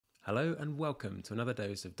Hello and welcome to another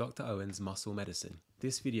dose of Dr. Owen's Muscle Medicine.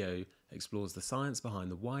 This video explores the science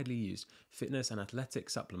behind the widely used fitness and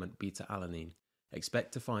athletic supplement beta-alanine.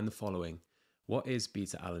 Expect to find the following. What is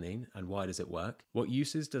beta-alanine and why does it work? What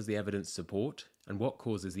uses does the evidence support? And what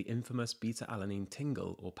causes the infamous beta-alanine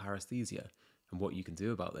tingle or parasthesia? And what you can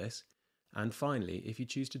do about this? And finally, if you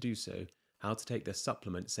choose to do so, how to take this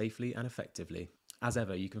supplement safely and effectively. As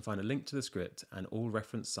ever, you can find a link to the script and all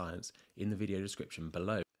reference science in the video description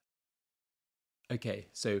below. Okay,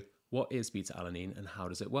 so what is beta-alanine and how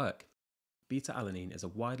does it work? Beta-alanine is a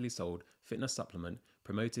widely sold fitness supplement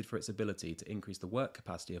promoted for its ability to increase the work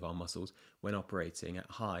capacity of our muscles when operating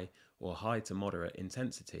at high or high to moderate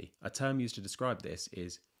intensity. A term used to describe this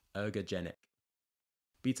is ergogenic.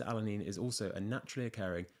 Beta-alanine is also a naturally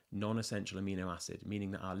occurring non-essential amino acid,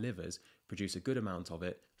 meaning that our livers produce a good amount of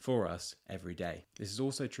it for us every day. This is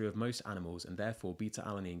also true of most animals, and therefore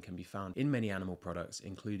beta-alanine can be found in many animal products,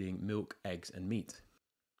 including milk, eggs, and meat.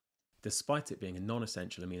 Despite it being a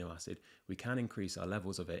non-essential amino acid, we can increase our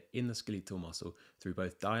levels of it in the skeletal muscle through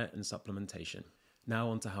both diet and supplementation. Now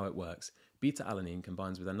on to how it works. Beta-alanine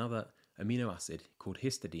combines with another amino acid called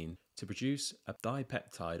histidine to produce a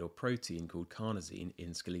dipeptide or protein called carnosine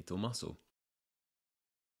in skeletal muscle.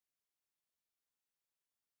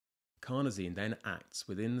 Carnosine then acts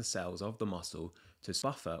within the cells of the muscle to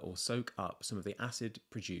buffer or soak up some of the acid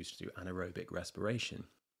produced through anaerobic respiration,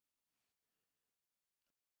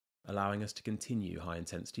 allowing us to continue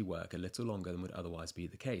high-intensity work a little longer than would otherwise be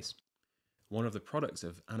the case. One of the products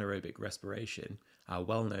of anaerobic respiration, our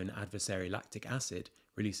well-known adversary lactic acid,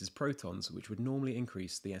 releases protons which would normally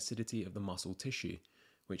increase the acidity of the muscle tissue,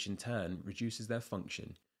 which in turn reduces their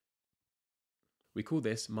function. We call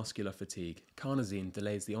this muscular fatigue. Carnosine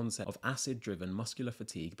delays the onset of acid-driven muscular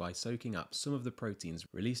fatigue by soaking up some of the proteins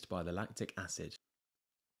released by the lactic acid.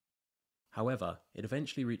 However, it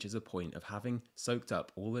eventually reaches a point of having soaked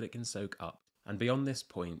up all that it can soak up, and beyond this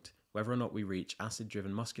point, whether or not we reach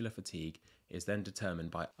acid-driven muscular fatigue is then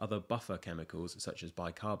determined by other buffer chemicals such as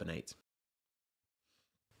bicarbonate.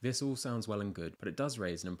 This all sounds well and good, but it does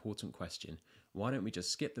raise an important question. Why don't we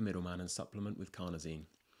just skip the middleman and supplement with carnosine?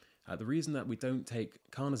 The reason that we don't take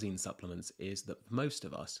carnosine supplements is that most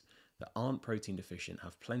of us that aren't protein deficient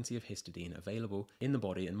have plenty of histidine available in the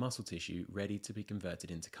body and muscle tissue ready to be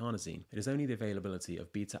converted into carnosine. It is only the availability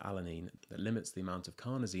of beta-alanine that limits the amount of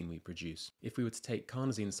carnosine we produce. If we were to take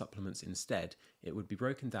carnosine supplements instead, it would be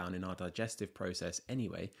broken down in our digestive process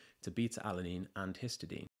anyway to beta-alanine and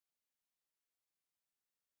histidine.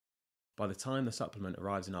 By the time the supplement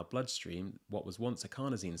arrives in our bloodstream, what was once a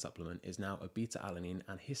carnosine supplement is now a beta-alanine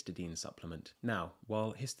and histidine supplement. Now,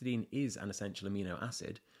 while histidine is an essential amino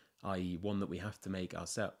acid, i.e. one that we have to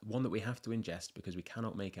ingest because we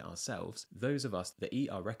cannot make it ourselves, those of us that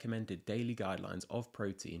eat our recommended daily guidelines of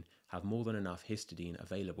protein have more than enough histidine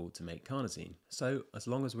available to make carnosine. So, as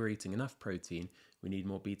long as we're eating enough protein, we need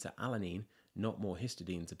more beta-alanine, not more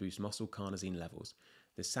histidine, to boost muscle carnosine levels.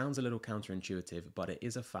 This sounds a little counterintuitive, but it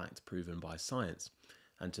is a fact proven by science.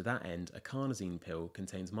 And to that end, a carnosine pill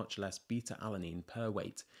contains much less beta-alanine per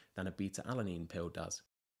weight than a beta-alanine pill does.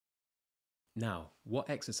 Now, what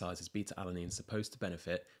exercise is beta-alanine supposed to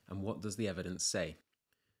benefit, and what does the evidence say?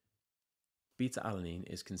 Beta-alanine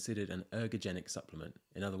is considered an ergogenic supplement.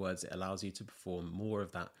 In other words, it allows you to perform more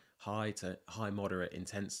of that high to high moderate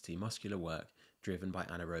intensity muscular work driven by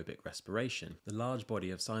anaerobic respiration. The large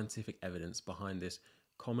body of scientific evidence behind this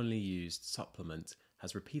commonly used supplement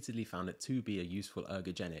has repeatedly found it to be a useful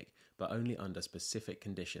ergogenic, but only under specific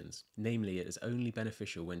conditions. Namely, it is only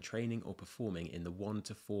beneficial when training or performing in the 1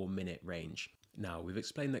 to 4 minute range. Now, we've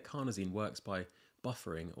explained that carnosine works by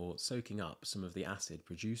buffering or soaking up some of the acid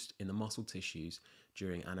produced in the muscle tissues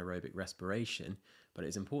during anaerobic respiration, but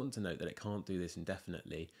it's important to note that it can't do this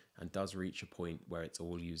indefinitely and does reach a point where it's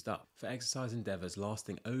all used up. For exercise endeavours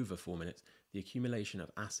lasting over 4 minutes, the accumulation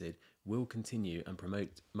of acid will continue and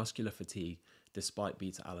promote muscular fatigue despite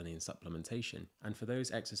beta-alanine supplementation. And for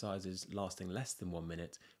those exercises lasting less than 1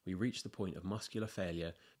 minute, we reach the point of muscular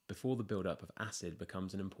failure before the buildup of acid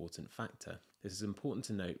becomes an important factor. This is important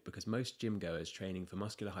to note because most gym goers training for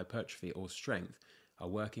muscular hypertrophy or strength are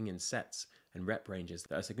working in sets and rep ranges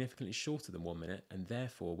that are significantly shorter than 1 minute and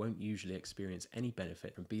therefore won't usually experience any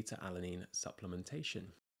benefit from beta-alanine supplementation.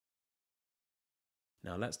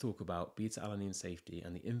 Now let's talk about beta-alanine safety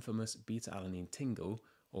and the infamous beta-alanine tingle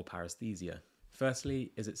or parasthesia.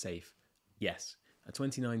 Firstly, is it safe? Yes. A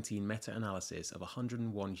 2019 meta-analysis of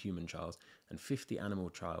 101 human trials and 50 animal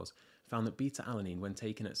trials found that beta-alanine, when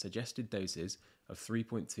taken at suggested doses of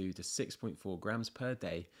 3.2 to 6.4 grams per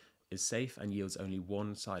day, is safe and yields only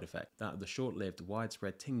one side effect, that of the short-lived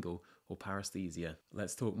widespread tingle or parasthesia.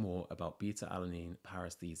 Let's talk more about beta-alanine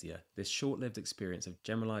parasthesia. This short-lived experience of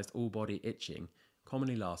generalized all-body itching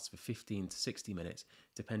commonly lasts for 15 to 60 minutes,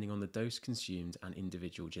 depending on the dose consumed and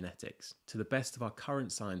individual genetics. To the best of our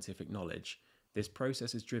current scientific knowledge, this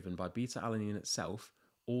process is driven by beta-alanine itself,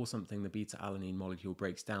 or something the beta-alanine molecule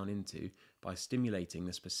breaks down into by stimulating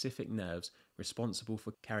the specific nerves responsible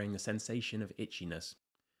for carrying the sensation of itchiness.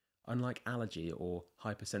 Unlike allergy or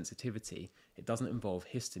hypersensitivity, it doesn't involve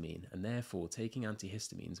histamine, and therefore taking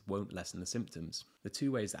antihistamines won't lessen the symptoms. The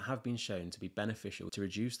two ways that have been shown to be beneficial to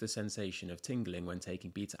reduce the sensation of tingling when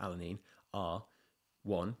taking beta-alanine are: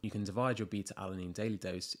 1. You can divide your beta-alanine daily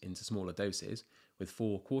dose into smaller doses, with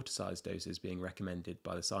 4 quarter-sized doses being recommended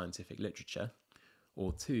by the scientific literature.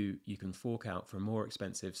 Or 2. You can fork out for a more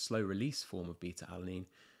expensive slow-release form of beta-alanine,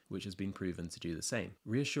 which has been proven to do the same.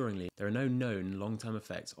 Reassuringly, there are no known long-term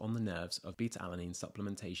effects on the nerves of beta-alanine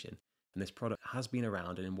supplementation, and this product has been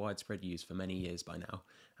around and in widespread use for many years by now,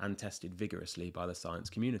 and tested vigorously by the science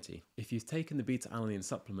community. If you've taken the beta-alanine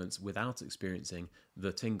supplements without experiencing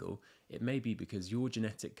the tingle, it may be because your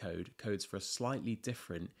genetic code codes for a slightly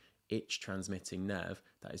different itch-transmitting nerve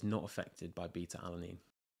that is not affected by beta-alanine.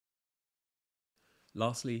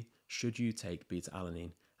 Lastly, should you take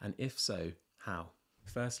beta-alanine, and if so, how?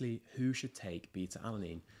 Firstly, who should take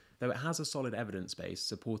beta-alanine? Though it has a solid evidence base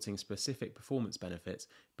supporting specific performance benefits,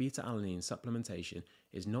 beta-alanine supplementation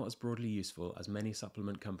is not as broadly useful as many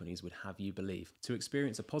supplement companies would have you believe. To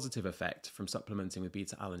experience a positive effect from supplementing with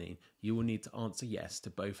beta-alanine, you will need to answer yes to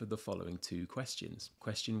both of the following 2 questions.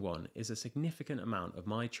 Question 1, is a significant amount of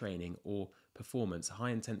my training or performance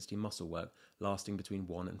high-intensity muscle work lasting between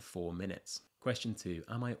 1 and 4 minutes? Question 2,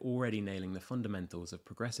 am I already nailing the fundamentals of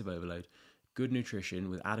progressive overload, good nutrition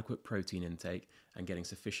with adequate protein intake, and getting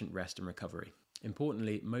sufficient rest and recovery?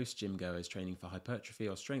 Importantly, most gym goers training for hypertrophy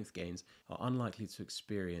or strength gains are unlikely to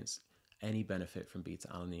experience any benefit from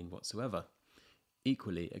beta-alanine whatsoever.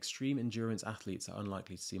 Equally, extreme endurance athletes are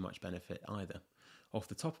unlikely to see much benefit either. Off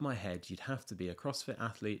the top of my head, you'd have to be a CrossFit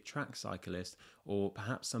athlete, track cyclist, or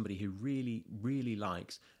perhaps somebody who really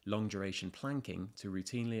likes long duration planking to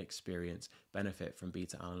routinely experience benefit from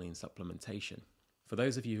beta-alanine supplementation. For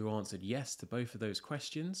those of you who answered yes to both of those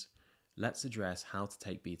questions, let's address how to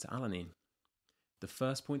take beta-alanine. The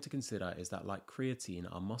first point to consider is that, like creatine,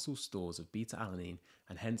 our muscle stores of beta-alanine,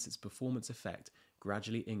 and hence its performance effect,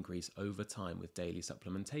 gradually increase over time with daily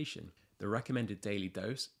supplementation. The recommended daily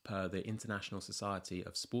dose per the International Society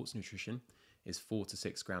of Sports Nutrition is 4 to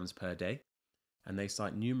 6 grams per day, and they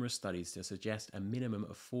cite numerous studies to suggest a minimum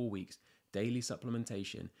of 4 weeks daily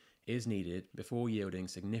supplementation is needed before yielding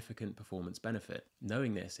significant performance benefit.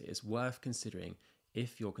 Knowing this, it is worth considering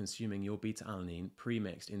if you're consuming your beta-alanine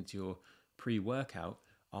pre-mixed into your pre-workout,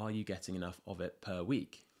 are you getting enough of it per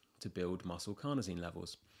week to build muscle carnosine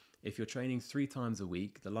levels? If you're training 3 times a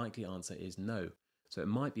week, the likely answer is no. So it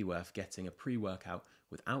might be worth getting a pre-workout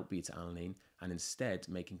without beta-alanine and instead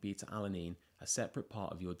making beta-alanine a separate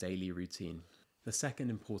part of your daily routine. The second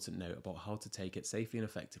important note about how to take it safely and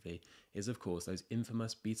effectively is, of course, those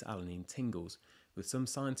infamous beta-alanine tingles, with some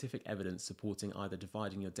scientific evidence supporting either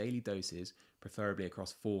dividing your daily doses, preferably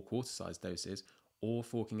across 4 quarter-sized doses, or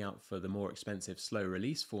forking out for the more expensive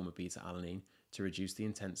slow-release form of beta-alanine to reduce the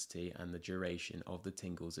intensity and the duration of the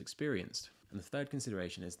tingles experienced. And the third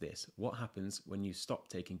consideration is this: what happens when you stop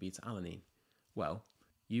taking beta-alanine? Well,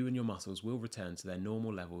 you and your muscles will return to their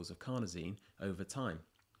normal levels of carnosine over time.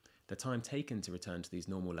 The time taken to return to these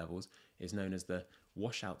normal levels is known as the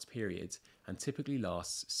washout period and typically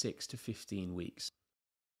lasts 6 to 15 weeks.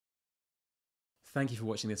 Thank you for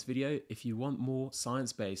watching this video. If you want more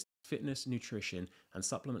science-based fitness, nutrition, and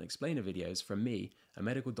supplement explainer videos from me, a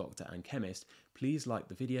medical doctor and chemist, please like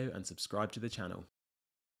the video and subscribe to the channel.